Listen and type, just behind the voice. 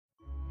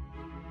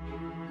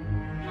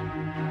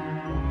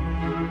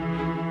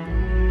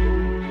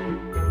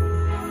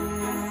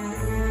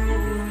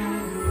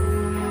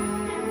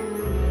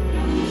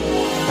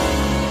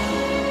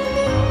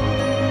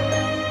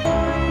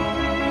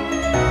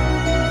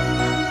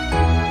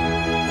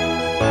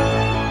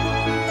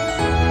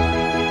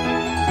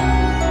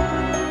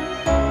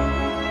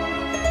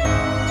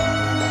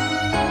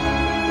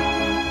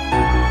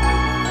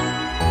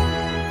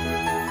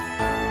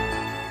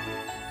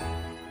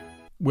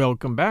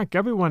Welcome back,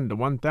 everyone, to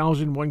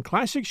 1001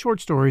 Classic Short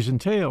Stories and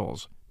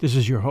Tales. This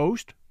is your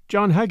host,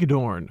 John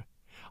Hagedorn.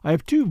 I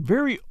have two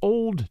very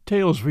old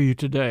tales for you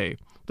today.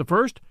 The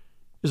first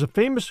is a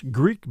famous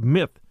Greek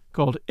myth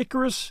called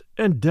Icarus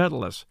and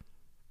Daedalus.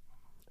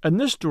 And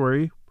this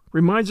story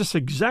reminds us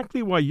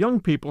exactly why young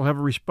people have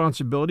a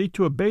responsibility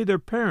to obey their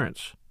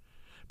parents.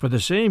 For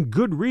the same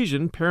good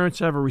reason, parents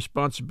have a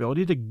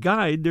responsibility to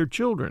guide their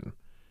children.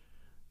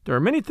 There are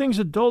many things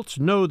adults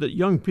know that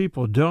young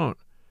people don't.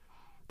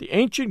 The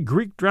ancient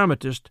Greek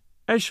dramatist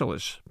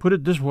Aeschylus put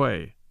it this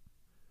way: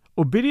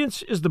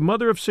 obedience is the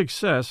mother of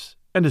success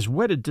and is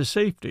wedded to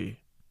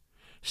safety.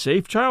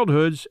 Safe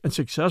childhoods and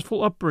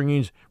successful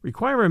upbringings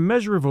require a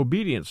measure of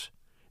obedience,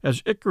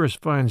 as Icarus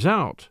finds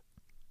out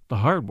the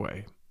hard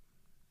way.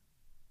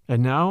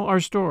 And now our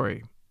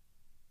story.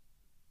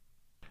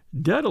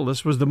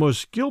 Daedalus was the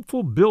most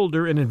skillful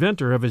builder and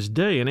inventor of his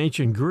day in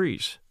ancient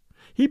Greece.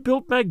 He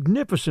built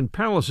magnificent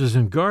palaces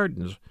and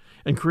gardens,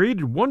 and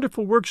created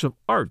wonderful works of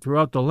art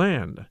throughout the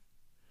land.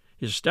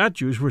 His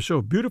statues were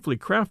so beautifully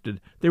crafted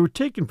they were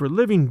taken for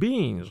living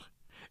beings,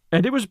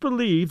 and it was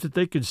believed that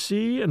they could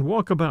see and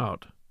walk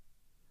about.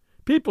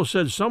 People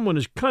said someone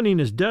as cunning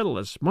as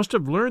Daedalus must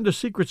have learned the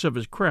secrets of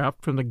his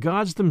craft from the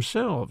gods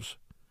themselves.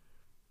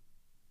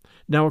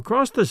 Now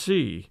across the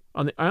sea,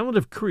 on the island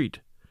of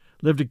Crete,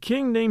 lived a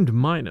king named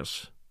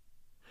Minos.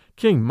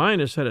 King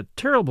Minos had a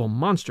terrible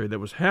monster that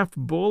was half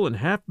bull and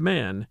half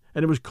man,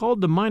 and it was called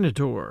the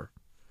Minotaur,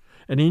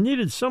 and he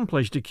needed some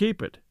place to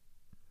keep it.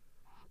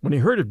 When he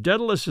heard of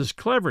Daedalus's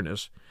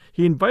cleverness,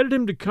 he invited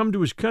him to come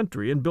to his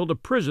country and build a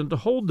prison to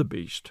hold the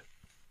beast.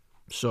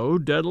 So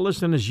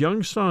Daedalus and his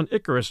young son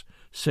Icarus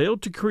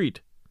sailed to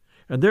Crete,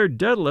 and there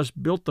Daedalus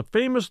built the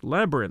famous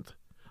labyrinth,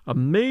 a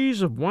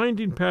maze of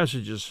winding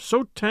passages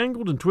so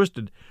tangled and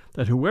twisted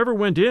that whoever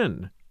went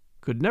in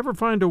could never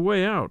find a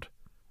way out.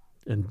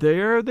 And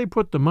there they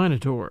put the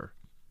Minotaur.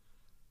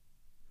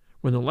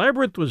 When the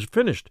labyrinth was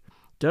finished,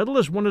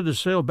 Daedalus wanted to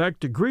sail back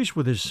to Greece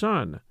with his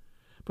son,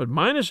 but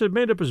Minos had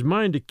made up his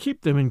mind to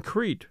keep them in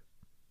Crete.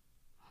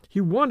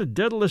 He wanted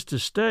Daedalus to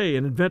stay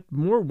and invent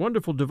more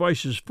wonderful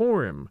devices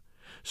for him,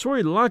 so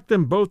he locked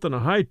them both in a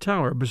high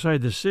tower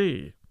beside the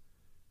sea.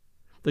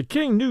 The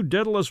king knew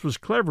Daedalus was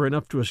clever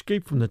enough to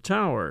escape from the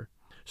tower,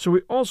 so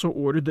he also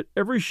ordered that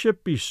every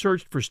ship be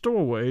searched for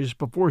stowaways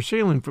before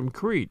sailing from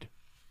Crete.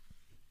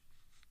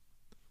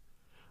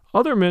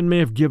 Other men may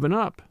have given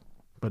up,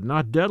 but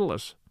not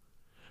Daedalus.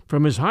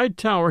 From his high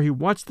tower he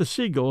watched the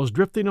seagulls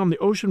drifting on the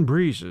ocean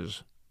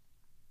breezes.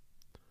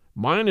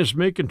 "Minos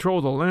may control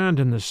the land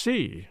and the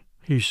sea,"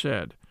 he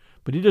said,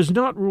 "but he does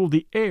not rule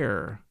the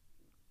air.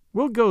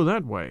 We'll go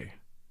that way."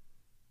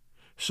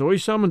 So he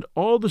summoned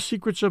all the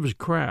secrets of his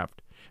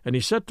craft, and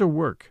he set to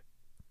work.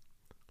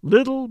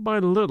 Little by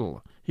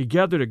little he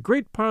gathered a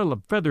great pile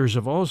of feathers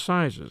of all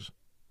sizes.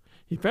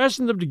 He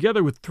fastened them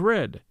together with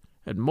thread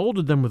and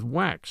molded them with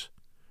wax,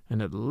 and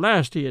at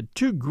last he had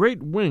 2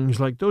 great wings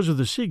like those of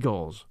the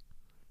seagulls.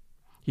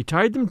 He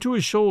tied them to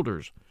his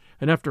shoulders,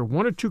 and after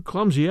 1 or 2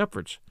 clumsy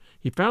efforts,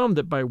 he found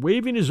that by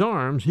waving his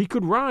arms he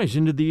could rise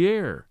into the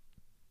air.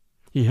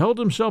 He held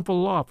himself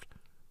aloft,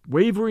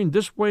 wavering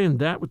this way and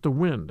that with the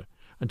wind,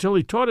 until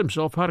he taught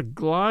himself how to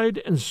glide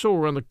and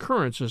soar on the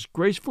currents as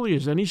gracefully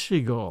as any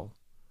seagull.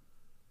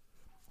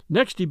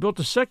 Next he built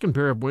a 2nd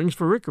pair of wings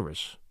for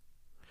Icarus.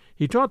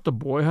 He taught the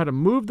boy how to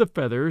move the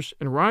feathers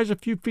and rise a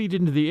few feet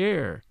into the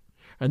air,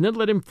 and then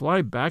let him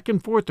fly back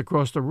and forth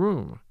across the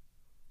room.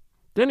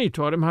 Then he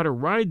taught him how to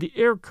ride the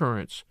air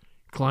currents,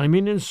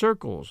 climbing in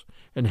circles,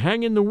 and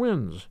hang in the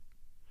winds.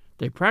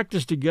 They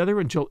practiced together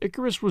until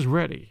Icarus was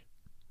ready.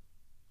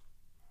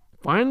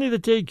 Finally the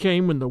day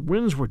came when the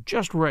winds were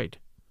just right.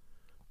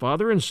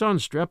 Father and son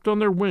strapped on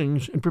their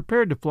wings and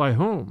prepared to fly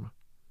home.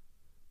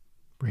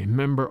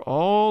 "Remember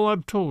all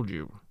I've told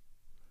you,"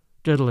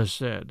 Daedalus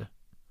said.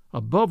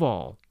 "Above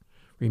all,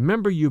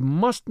 remember you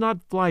must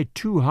not fly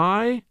too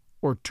high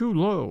or too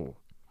low.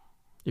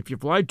 If you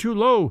fly too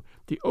low,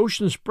 the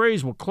ocean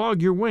sprays will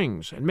clog your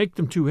wings and make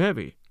them too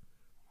heavy.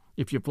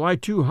 If you fly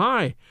too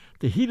high,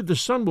 the heat of the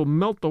sun will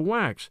melt the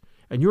wax,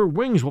 and your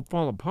wings will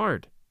fall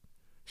apart.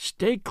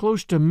 Stay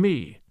close to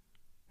me,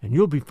 and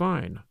you'll be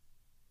fine."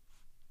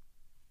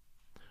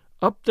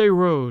 Up they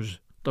rose,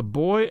 the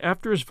boy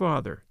after his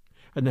father,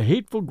 and the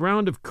hateful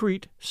ground of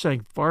Crete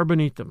sank far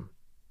beneath them.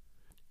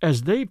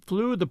 As they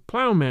flew, the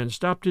plowman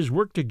stopped his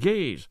work to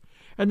gaze,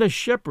 and the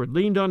shepherd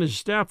leaned on his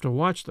staff to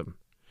watch them,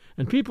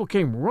 and people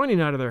came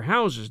running out of their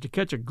houses to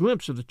catch a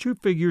glimpse of the 2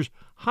 figures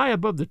high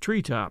above the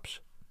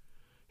tree-tops.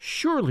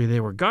 Surely they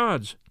were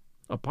gods,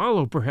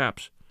 Apollo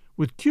perhaps,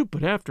 with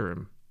Cupid after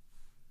him.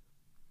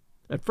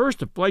 At first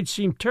the flight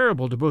seemed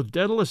terrible to both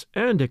Daedalus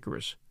and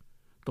Icarus.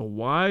 The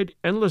wide,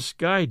 endless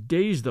sky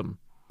dazed them,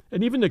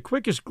 and even the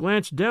quickest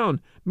glance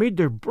down made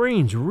their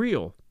brains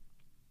reel.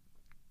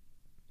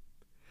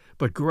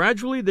 But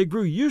gradually they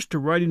grew used to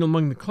riding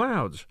among the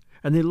clouds,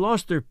 and they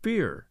lost their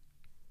fear.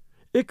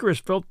 Icarus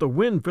felt the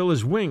wind fill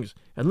his wings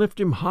and lift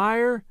him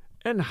higher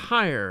and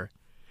higher,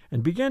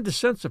 and began to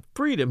sense a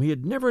freedom he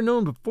had never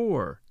known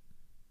before.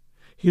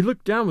 He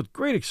looked down with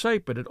great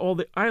excitement at all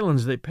the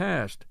islands they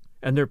passed,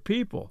 and their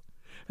people,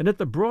 and at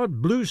the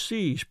broad blue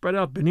sea spread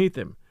out beneath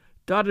him,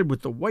 dotted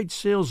with the white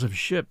sails of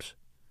ships.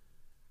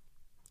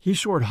 He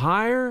soared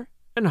higher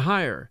and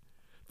higher,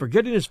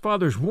 forgetting his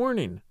father's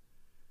warning.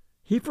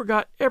 He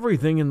forgot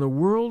everything in the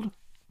world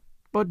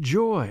but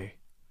joy.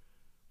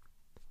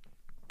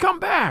 "Come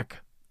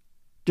back!"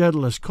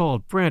 Daedalus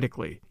called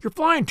frantically. "You're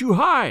flying too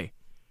high.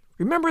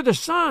 Remember the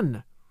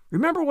sun.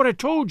 Remember what I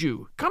told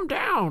you. Come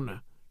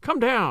down! Come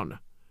down!"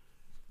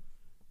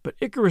 But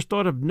Icarus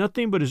thought of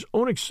nothing but his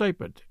own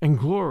excitement and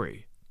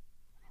glory.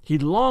 He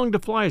longed to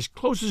fly as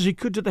close as he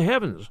could to the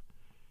heavens.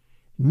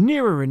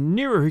 Nearer and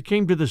nearer he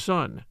came to the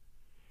sun,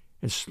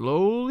 and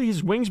slowly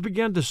his wings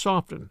began to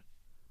soften.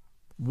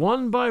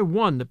 One by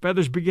one the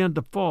feathers began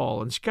to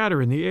fall and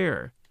scatter in the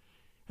air,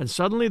 and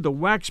suddenly the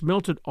wax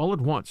melted all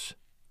at once.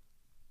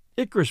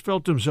 Icarus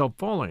felt himself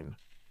falling.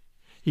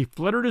 He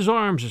fluttered his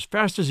arms as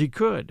fast as he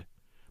could,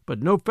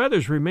 but no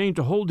feathers remained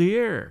to hold the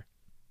air.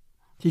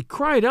 He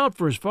cried out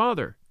for his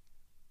father,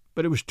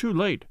 but it was too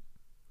late.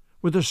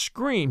 With a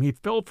scream he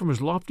fell from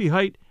his lofty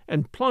height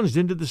and plunged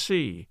into the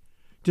sea,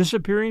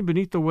 disappearing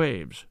beneath the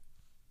waves.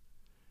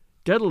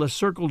 Daedalus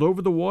circled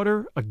over the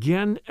water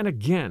again and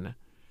again,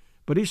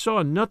 but he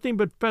saw nothing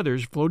but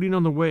feathers floating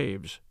on the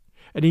waves,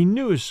 and he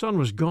knew his son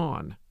was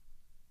gone.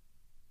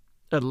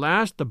 At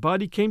last the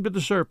body came to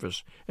the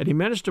surface, and he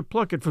managed to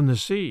pluck it from the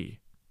sea.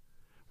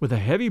 With a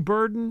heavy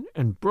burden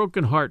and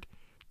broken heart,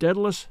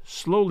 Daedalus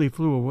slowly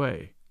flew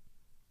away.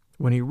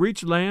 When he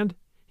reached land,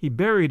 he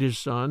buried his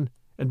son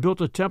and built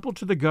a temple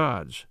to the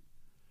gods.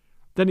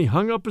 Then he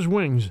hung up his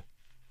wings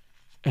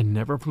and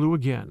never flew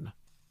again.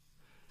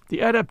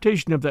 The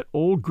adaptation of that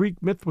old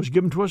Greek myth was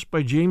given to us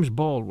by James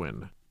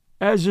Baldwin,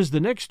 as is the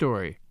next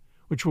story,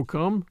 which will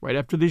come right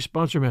after these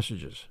sponsor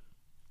messages.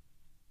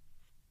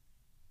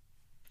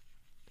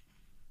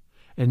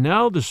 And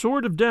now The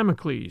Sword of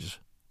Damocles,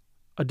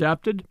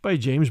 adapted by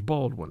James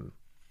Baldwin.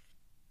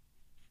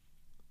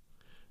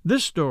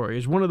 This story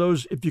is one of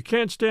those if you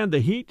can't stand the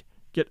heat,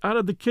 get out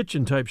of the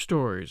kitchen type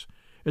stories.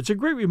 It's a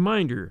great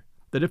reminder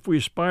that if we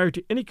aspire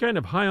to any kind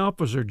of high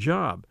office or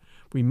job,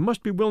 we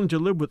must be willing to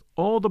live with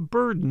all the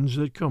burdens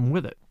that come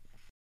with it.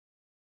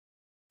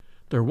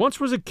 There once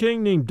was a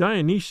king named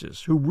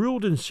Dionysus who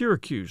ruled in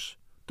Syracuse,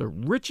 the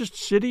richest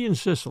city in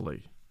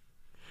Sicily.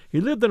 He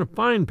lived in a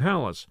fine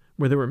palace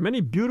where there were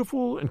many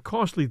beautiful and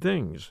costly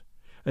things,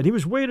 and he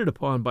was waited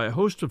upon by a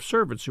host of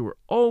servants who were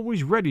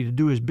always ready to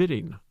do his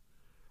bidding.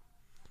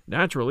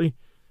 Naturally,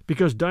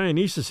 because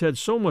Dionysus had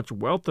so much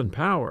wealth and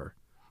power,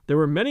 there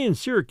were many in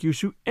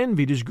Syracuse who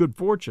envied his good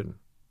fortune.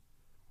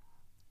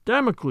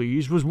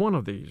 Damocles was one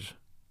of these.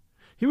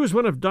 He was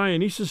one of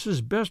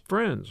Dionysus's best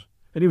friends,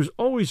 and he was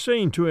always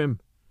saying to him,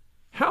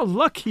 "How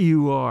lucky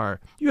you are!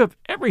 You have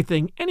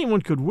everything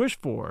anyone could wish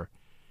for.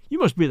 You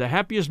must be the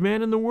happiest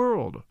man in the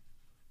world."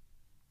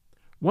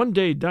 One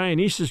day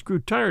Dionysus grew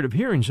tired of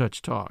hearing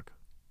such talk.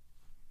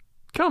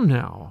 "Come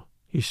now,"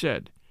 he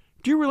said,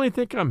 "do you really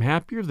think I'm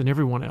happier than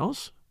everyone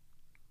else?"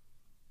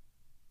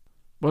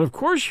 "Well, of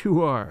course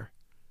you are,"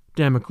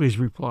 Damocles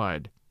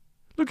replied.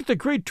 "Look at the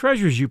great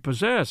treasures you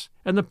possess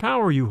and the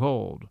power you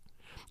hold.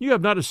 You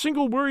have not a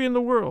single worry in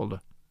the world.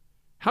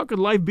 How could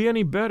life be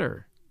any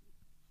better?"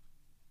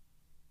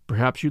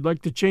 "Perhaps you'd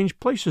like to change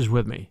places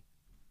with me,"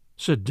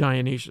 said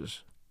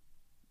Dionysus.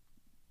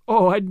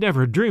 "Oh, I'd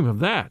never dream of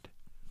that,"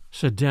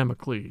 said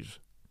Damocles.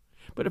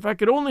 "But if I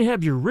could only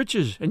have your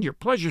riches and your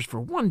pleasures for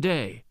one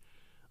day,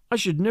 I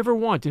should never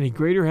want any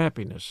greater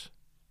happiness."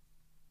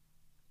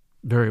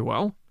 "Very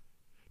well.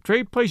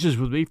 Trade places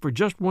with me for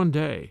just one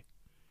day,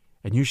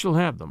 and you shall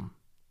have them."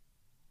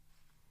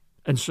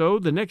 And so,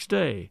 the next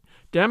day,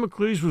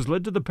 Damocles was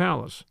led to the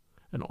palace,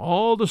 and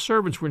all the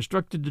servants were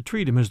instructed to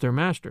treat him as their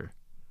master.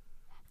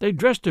 They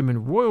dressed him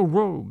in royal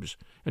robes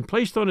and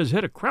placed on his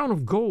head a crown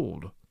of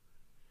gold.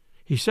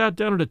 He sat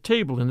down at a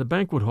table in the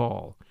banquet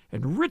hall,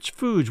 and rich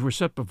foods were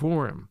set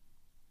before him.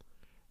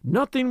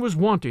 Nothing was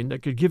wanting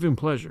that could give him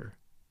pleasure.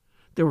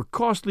 There were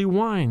costly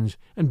wines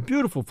and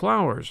beautiful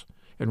flowers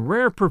and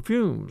rare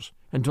perfumes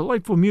and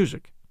delightful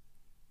music.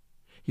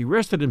 He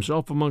rested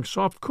himself among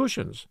soft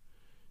cushions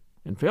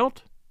and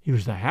felt he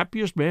was the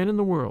happiest man in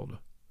the world.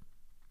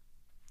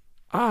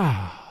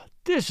 "Ah,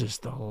 this is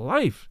the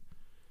life,"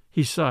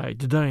 he sighed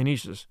to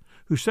Dionysus,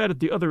 who sat at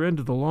the other end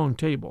of the long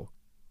table.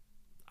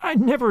 "I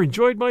never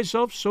enjoyed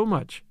myself so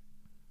much."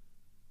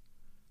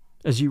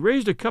 As he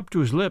raised a cup to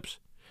his lips,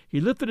 he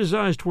lifted his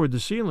eyes toward the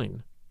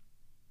ceiling.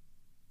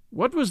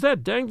 What was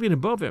that dangling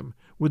above him,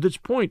 with its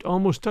point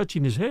almost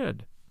touching his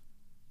head?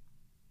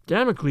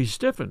 Damocles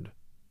stiffened.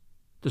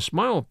 The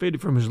smile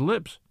faded from his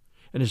lips,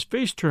 and his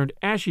face turned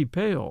ashy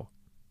pale.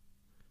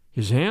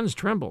 His hands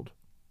trembled.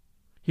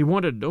 He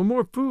wanted no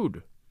more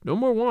food, no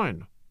more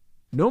wine,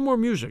 no more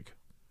music.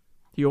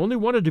 He only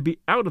wanted to be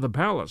out of the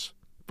palace,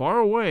 far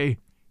away,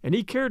 and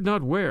he cared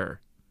not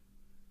where.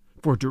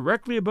 For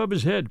directly above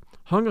his head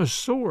hung a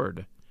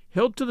sword,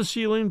 held to the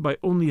ceiling by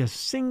only a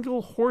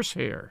single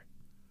horsehair.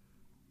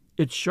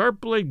 Its sharp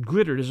blade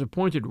glittered as it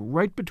pointed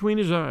right between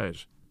his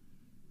eyes.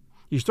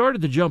 He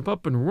started to jump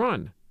up and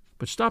run,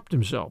 but stopped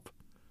himself,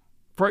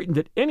 frightened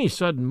that any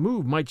sudden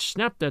move might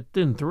snap that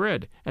thin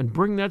thread and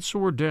bring that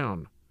sword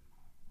down.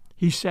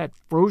 He sat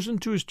frozen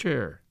to his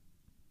chair.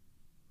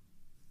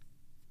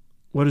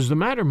 "What is the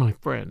matter, my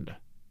friend?"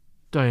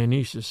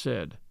 Dionysus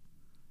said.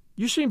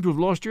 "You seem to have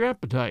lost your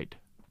appetite."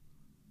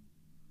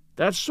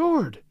 "That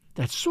sword!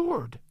 That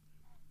sword!"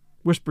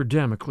 whispered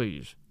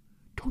Damocles.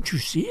 "Don't you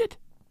see it?"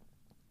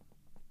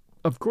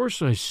 "Of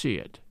course I see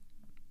it,"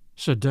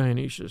 said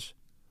Dionysus.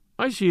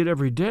 "I see it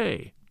every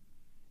day.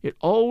 It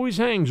always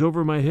hangs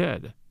over my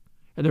head,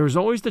 and there is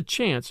always the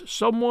chance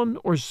someone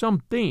or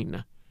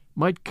something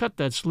might cut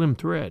that slim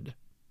thread.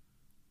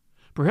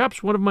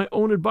 Perhaps one of my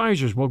own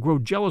advisers will grow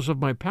jealous of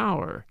my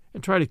power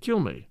and try to kill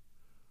me.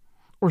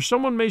 Or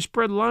someone may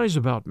spread lies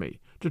about me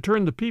to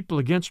turn the people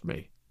against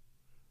me.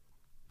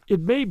 It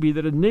may be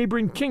that a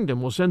neighboring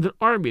kingdom will send an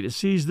army to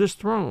seize this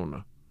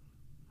throne.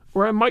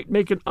 Or I might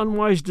make an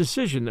unwise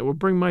decision that will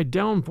bring my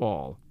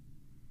downfall.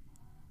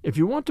 If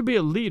you want to be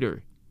a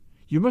leader,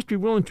 you must be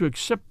willing to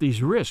accept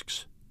these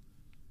risks.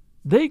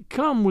 They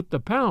come with the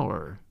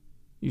power,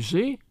 you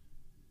see?"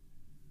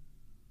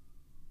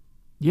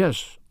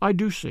 "Yes, I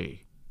do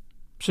see,"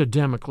 said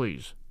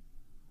Damocles.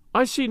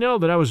 "I see now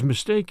that I was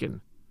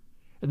mistaken,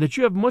 and that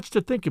you have much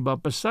to think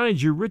about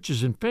besides your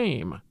riches and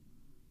fame.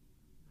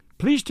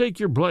 Please take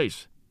your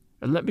place,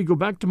 and let me go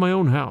back to my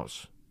own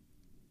house."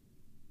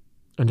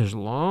 And as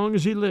long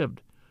as he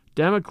lived,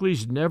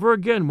 Damocles never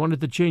again wanted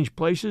to change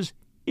places,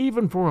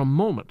 even for a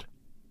moment,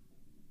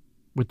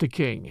 with the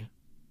king.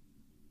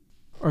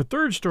 Our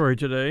third story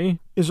today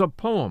is a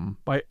poem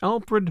by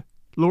Alfred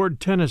Lord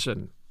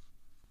Tennyson.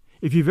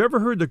 If you've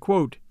ever heard the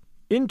quote,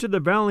 "Into the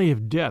valley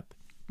of death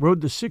rode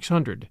the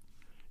 600,"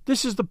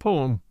 this is the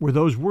poem where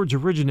those words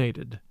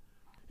originated.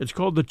 It's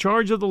called The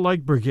Charge of the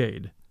Light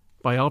Brigade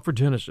by Alfred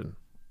Tennyson.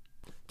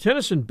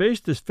 Tennyson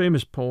based this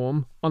famous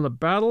poem on the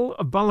Battle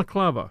of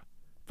Balaclava,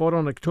 fought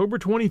on October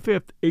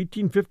 25,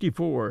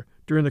 1854,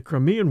 during the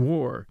Crimean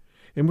War,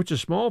 in which a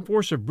small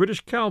force of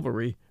British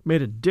cavalry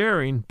made a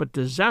daring but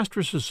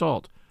disastrous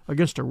assault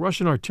against a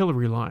Russian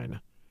artillery line.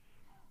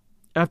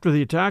 After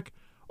the attack,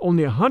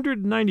 only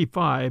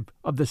 195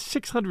 of the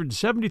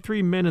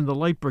 673 men in the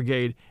Light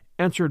Brigade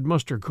answered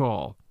muster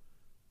call.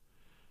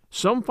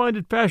 Some find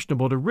it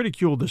fashionable to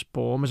ridicule this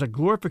poem as a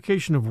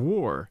glorification of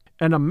war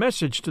and a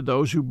message to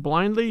those who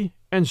blindly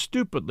and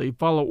stupidly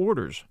follow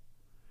orders.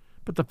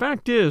 But the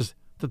fact is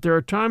that there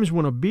are times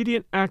when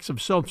obedient acts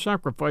of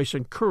self-sacrifice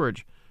and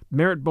courage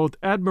merit both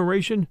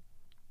admiration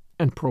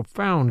and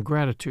profound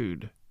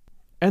gratitude.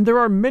 And there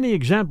are many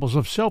examples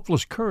of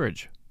selfless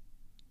courage.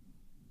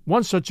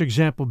 One such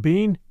example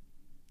being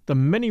the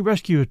many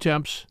rescue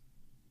attempts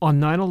on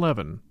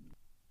 9/11.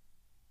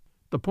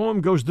 The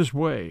poem goes this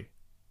way.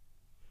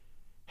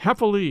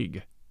 Half a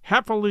league,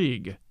 half a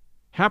league,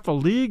 half a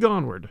league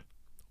onward,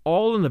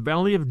 all in the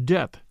valley of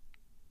death,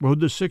 rode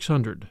the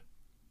 600.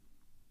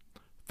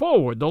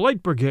 "Forward, the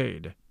Light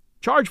Brigade!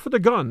 Charge for the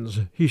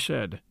guns," he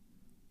said.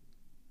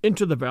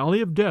 Into the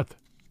valley of death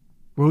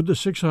rode the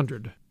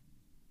 600.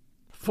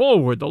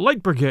 "Forward, the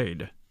Light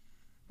Brigade!"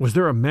 Was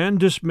there a man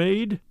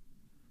dismayed?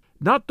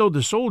 Not though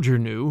the soldier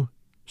knew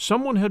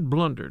someone had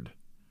blundered.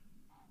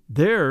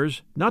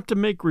 Theirs not to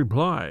make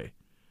reply,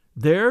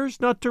 theirs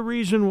not to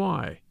reason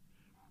why,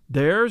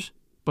 theirs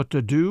but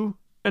to do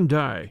and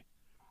die.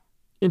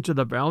 Into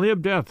the valley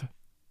of death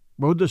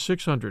rode the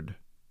 600.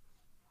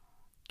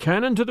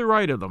 Cannon to the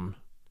right of them,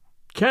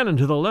 cannon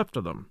to the left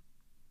of them,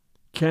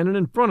 cannon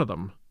in front of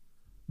them,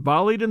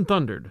 volleyed and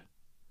thundered.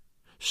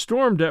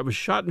 Stormed at with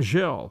shot and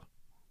shell,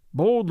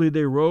 boldly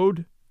they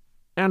rode,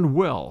 and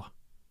well,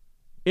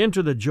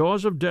 into the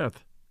jaws of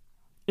death,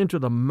 into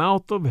the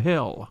mouth of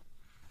hell,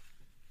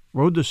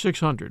 rode the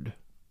 600.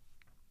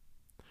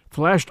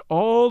 Flashed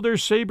all their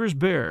sabres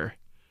bare,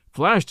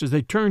 flashed as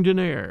they turned in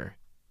air,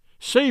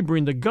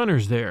 sabring the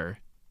gunners there,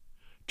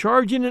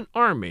 charging an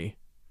army,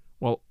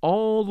 while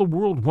all the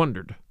world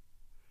wondered.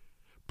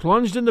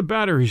 Plunged in the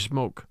battery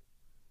smoke,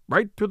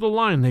 right through the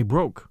line they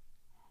broke.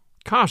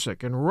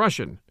 Cossack and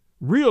Russian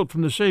reeled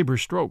from the sabre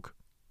stroke,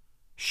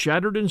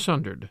 shattered and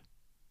sundered.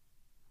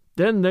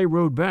 Then they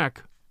rode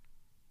back,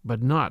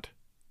 but not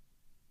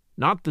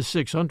the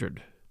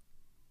 600.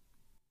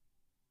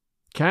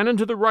 Cannon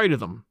to the right of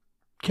them,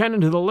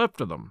 cannon to the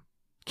left of them,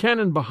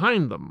 cannon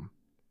behind them,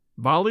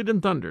 volleyed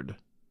and thundered.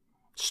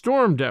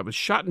 Stormed at with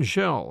shot and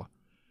shell,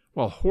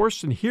 while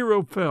horse and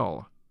hero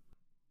fell.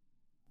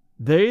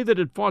 They that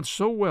had fought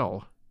so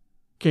well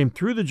came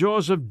through the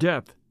jaws of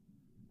death,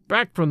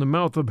 back from the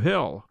mouth of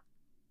hell,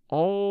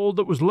 all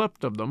that was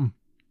left of them,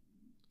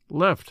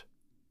 left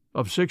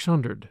of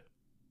 600.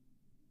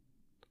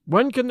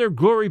 When can their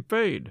glory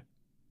fade?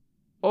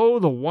 Oh,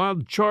 the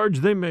wild charge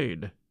they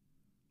made!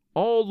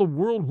 All the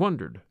world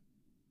wondered.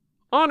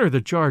 Honor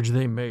the charge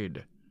they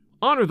made!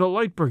 Honor the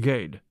Light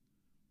Brigade!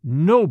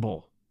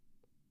 Noble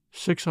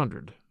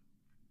 600.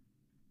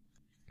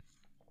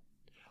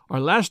 Our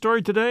last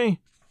story today,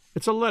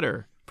 it's a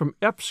letter from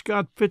F.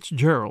 Scott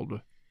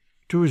Fitzgerald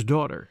to his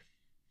daughter.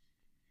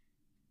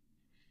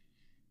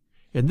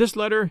 In this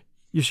letter,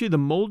 you see the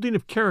molding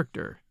of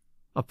character,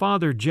 a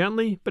father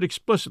gently but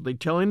explicitly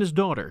telling his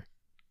daughter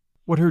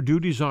what her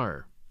duties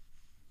are.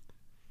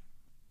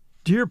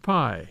 Dear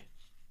Pie,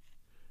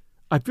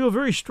 I feel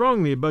very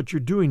strongly about your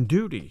doing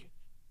duty.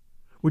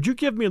 Would you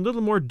give me a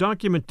little more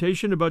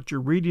documentation about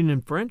your reading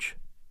in French?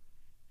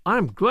 I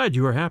am glad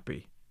you are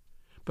happy,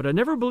 but I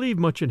never believe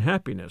much in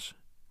happiness.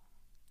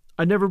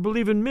 I never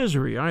believe in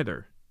misery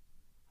either.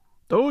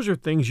 Those are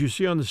things you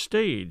see on the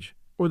stage,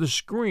 or the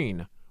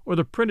screen, or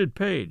the printed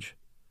page.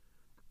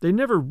 They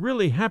never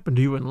really happen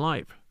to you in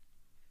life.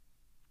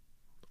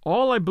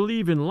 All I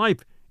believe in life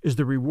is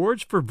the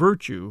rewards for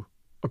virtue,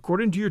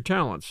 according to your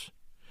talents,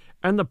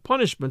 and the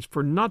punishments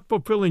for not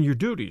fulfilling your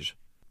duties,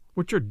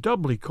 which are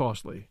doubly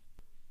costly.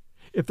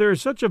 If there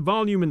is such a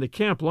volume in the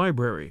camp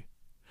library,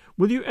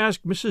 will you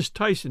ask Mrs.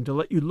 Tyson to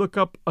let you look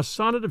up a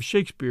sonnet of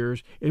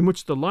Shakespeare's in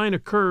which the line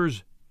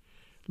occurs,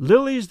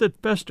 "Lilies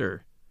that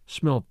fester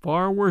smell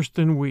far worse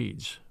than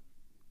weeds"?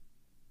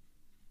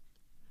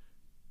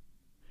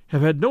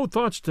 Have had no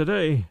thoughts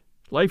today.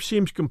 Life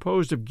seems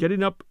composed of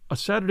getting up a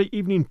Saturday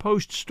Evening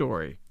Post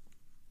story.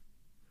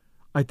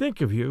 I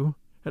think of you,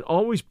 and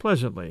always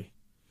pleasantly,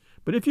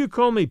 but if you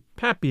call me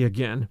Pappy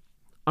again,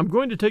 I'm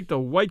going to take the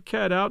white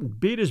cat out and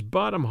beat his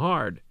bottom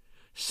hard,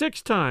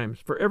 6 times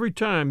for every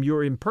time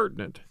you're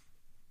impertinent.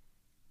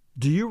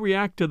 Do you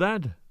react to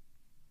that?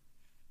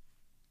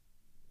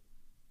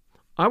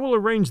 I will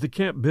arrange the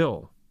camp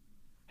bill.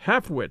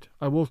 Half-wit,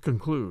 I will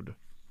conclude.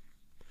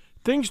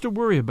 Things to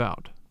worry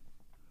about.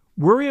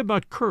 Worry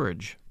about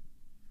courage.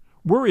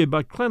 Worry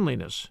about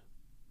cleanliness.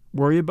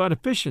 Worry about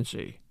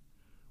efficiency.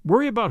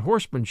 Worry about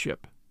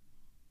horsemanship.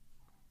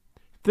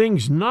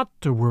 Things not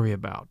to worry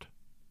about.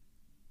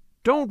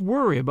 Don't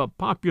worry about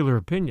popular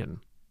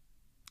opinion.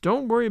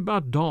 Don't worry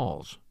about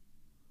dolls.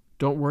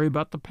 Don't worry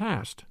about the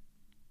past.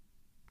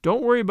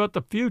 Don't worry about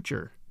the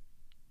future.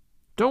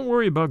 Don't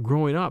worry about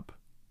growing up.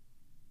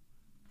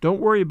 Don't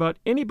worry about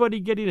anybody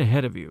getting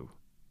ahead of you.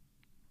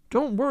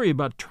 Don't worry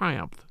about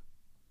triumph.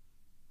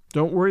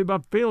 Don't worry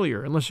about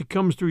failure unless it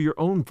comes through your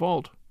own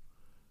fault.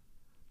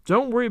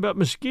 Don't worry about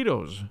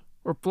mosquitoes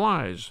or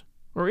flies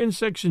or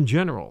insects in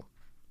general.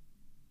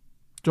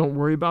 Don't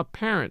worry about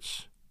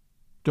parents.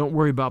 Don't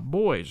worry about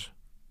boys.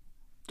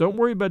 Don't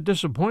worry about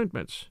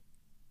disappointments.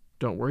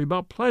 Don't worry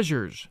about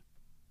pleasures.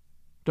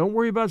 Don't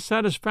worry about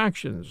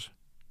satisfactions.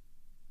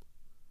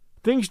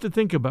 Things to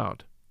think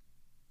about.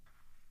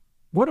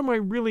 What am I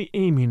really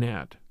aiming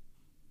at?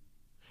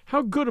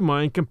 How good am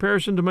I in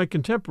comparison to my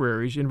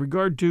contemporaries in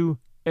regard to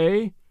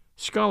A.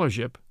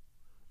 Scholarship,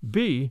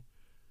 B.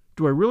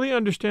 Do I really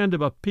understand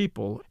about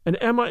people,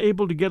 and am I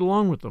able to get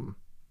along with them,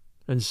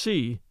 and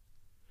C.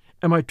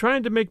 Am I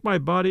trying to make my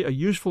body a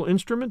useful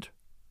instrument,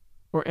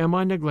 or am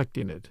I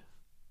neglecting it?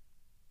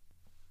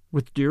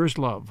 With dearest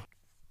love.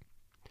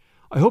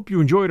 I hope you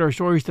enjoyed our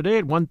stories today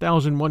at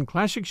 1001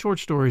 Classic Short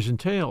Stories and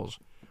Tales.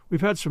 We've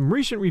had some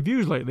recent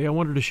reviews lately I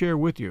wanted to share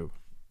with you.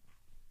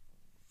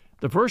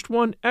 The first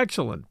one,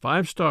 excellent,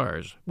 5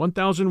 stars,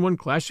 1001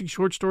 Classic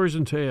Short Stories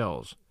and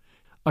Tales.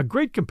 A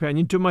great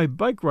companion to my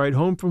bike ride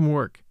home from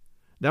work.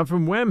 Now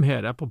from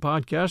Whamhead, Apple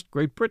Podcast,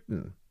 Great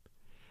Britain.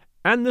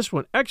 And this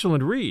one,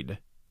 excellent read,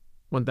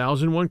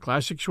 1001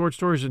 Classic Short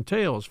Stories and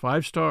Tales,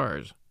 5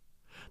 stars.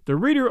 The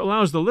reader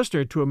allows the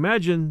listener to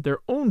imagine their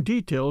own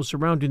details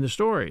surrounding the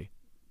story,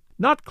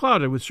 not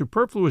clouded with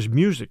superfluous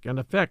music and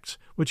effects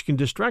which can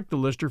distract the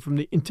listener from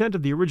the intent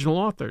of the original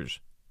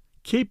authors.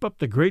 Keep up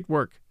the great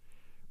work.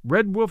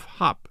 Red Wolf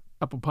Hop,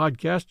 Apple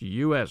Podcast,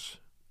 US.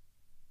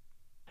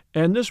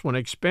 And this one,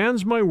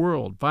 Expands My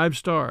World, 5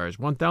 stars,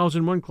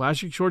 1001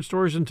 Classic Short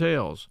Stories and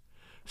Tales.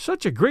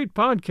 Such a great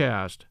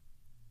podcast.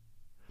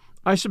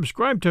 I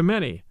subscribe to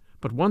many,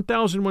 but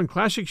 1001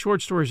 Classic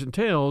Short Stories and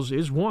Tales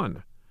is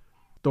one.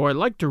 Though I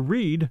like to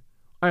read,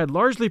 I had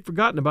largely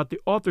forgotten about the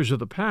authors of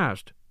the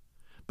past.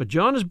 But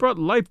John has brought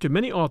life to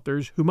many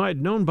authors whom I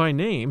had known by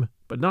name,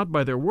 but not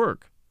by their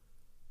work.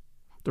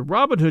 The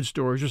Robin Hood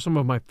stories are some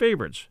of my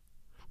favorites,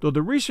 though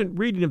the recent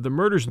reading of The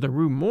Murders in the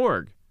Rue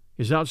Morgue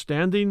is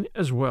outstanding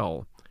as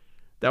well.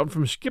 That one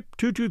from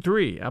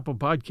Skip223, Apple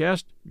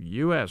Podcast,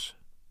 US.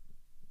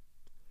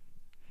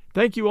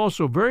 Thank you all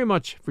so very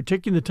much for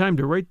taking the time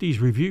to write these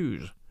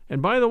reviews.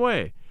 And by the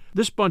way,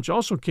 this bunch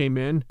also came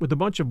in with a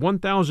bunch of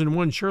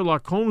 1001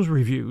 Sherlock Holmes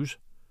reviews,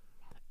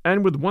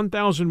 and with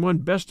 1001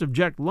 Best of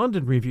Jack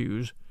London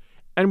reviews,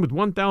 and with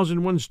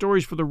 1001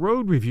 Stories for the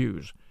Road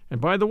reviews. And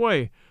by the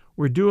way,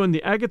 we're doing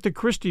the Agatha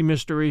Christie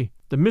mystery,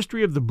 The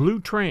Mystery of the Blue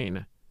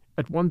Train,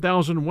 at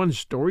 1001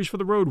 Stories for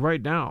the Road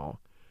right now.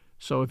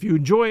 So if you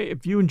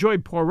enjoy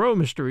Poirot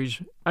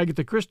mysteries,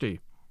 Agatha Christie,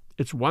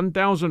 it's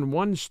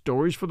 1001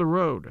 Stories for the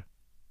Road.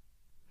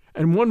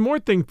 And one more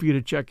thing for you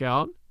to check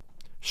out.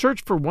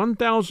 Search for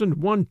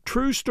 1001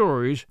 True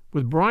Stories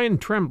with Brian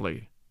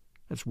Tremblay.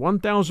 That's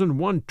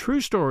 1001 True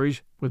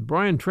Stories with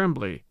Brian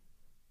Tremblay.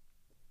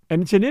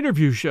 And it's an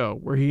interview show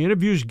where he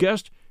interviews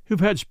guests who've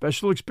had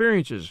special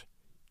experiences.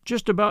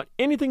 Just about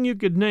anything you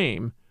could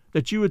name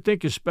that you would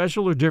think is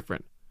special or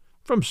different.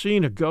 From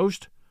seeing a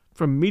ghost,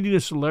 from meeting a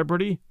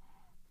celebrity,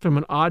 from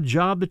an odd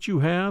job that you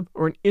have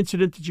or an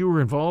incident that you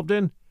were involved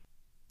in?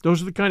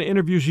 Those are the kind of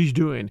interviews he's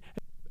doing.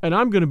 And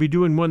I'm going to be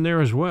doing one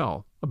there as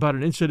well about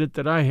an incident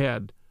that I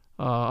had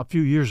a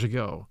few years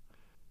ago.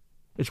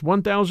 It's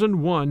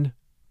 1001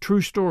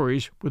 True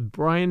Stories with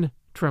Brian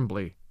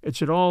Tremblay.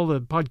 It's at all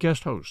the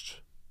podcast hosts.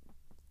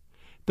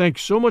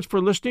 Thanks so much for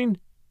listening.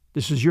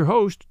 This is your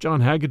host,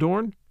 John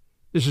Hagedorn.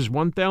 This is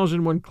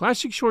 1001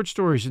 Classic Short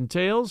Stories and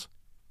Tales,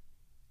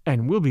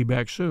 and we'll be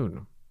back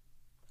soon.